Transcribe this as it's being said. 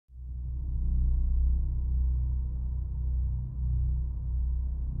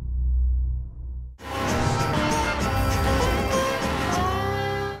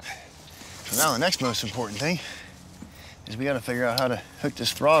Now the next most important thing is we got to figure out how to hook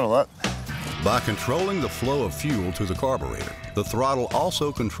this throttle up. By controlling the flow of fuel to the carburetor, the throttle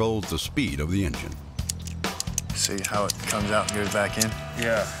also controls the speed of the engine. See how it comes out and goes back in?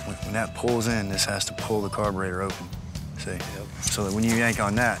 Yeah. When that pulls in, this has to pull the carburetor open. See? Yep. So that when you yank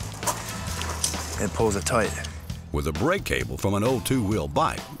on that, it pulls it tight. With a brake cable from an old two-wheel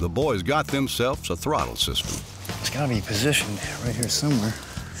bike, the boys got themselves a throttle system. It's got to be positioned right here somewhere.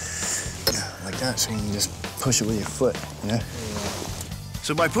 Like that, so you can just push it with your foot, you know?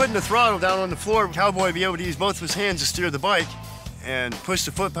 So by putting the throttle down on the floor, Cowboy will be able to use both of his hands to steer the bike and push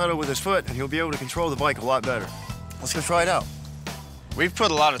the foot pedal with his foot, and he'll be able to control the bike a lot better. Let's go try it out. We've put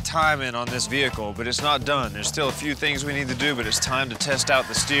a lot of time in on this vehicle, but it's not done. There's still a few things we need to do, but it's time to test out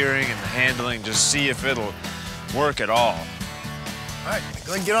the steering and the handling, just see if it'll work at all. All right,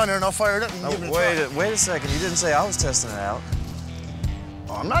 go ahead and get on there and I'll fire it up and give it a try. Wait a second, you didn't say I was testing it out.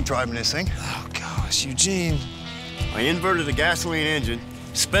 Oh, I'm not driving this thing. Oh gosh, Eugene. I inverted the gasoline engine.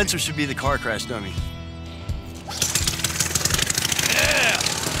 Spencer should be the car crash dummy. Yeah!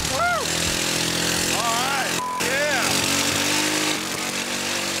 Woo! All right, yeah!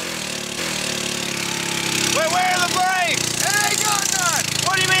 Wait, where are the brakes? It ain't got none!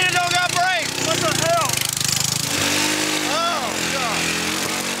 What do you mean it don't got brakes? What the hell? Oh, God.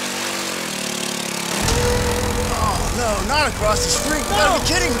 Oh, no, not across the street. You gotta be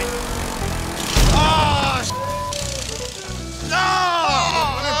kidding me. Oh, no!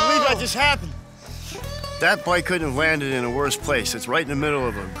 I can't believe that just happened. That bike couldn't have landed in a worse place. It's right in the middle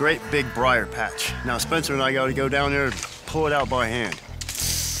of a great big briar patch. Now, Spencer and I got to go down there and pull it out by hand.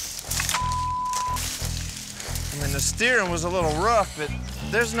 I mean, the steering was a little rough, but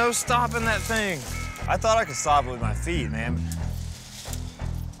there's no stopping that thing. I thought I could stop it with my feet, man.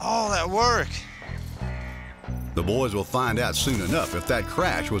 All that work. The boys will find out soon enough if that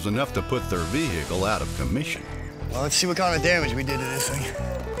crash was enough to put their vehicle out of commission. Well, let's see what kind of damage we did to this thing.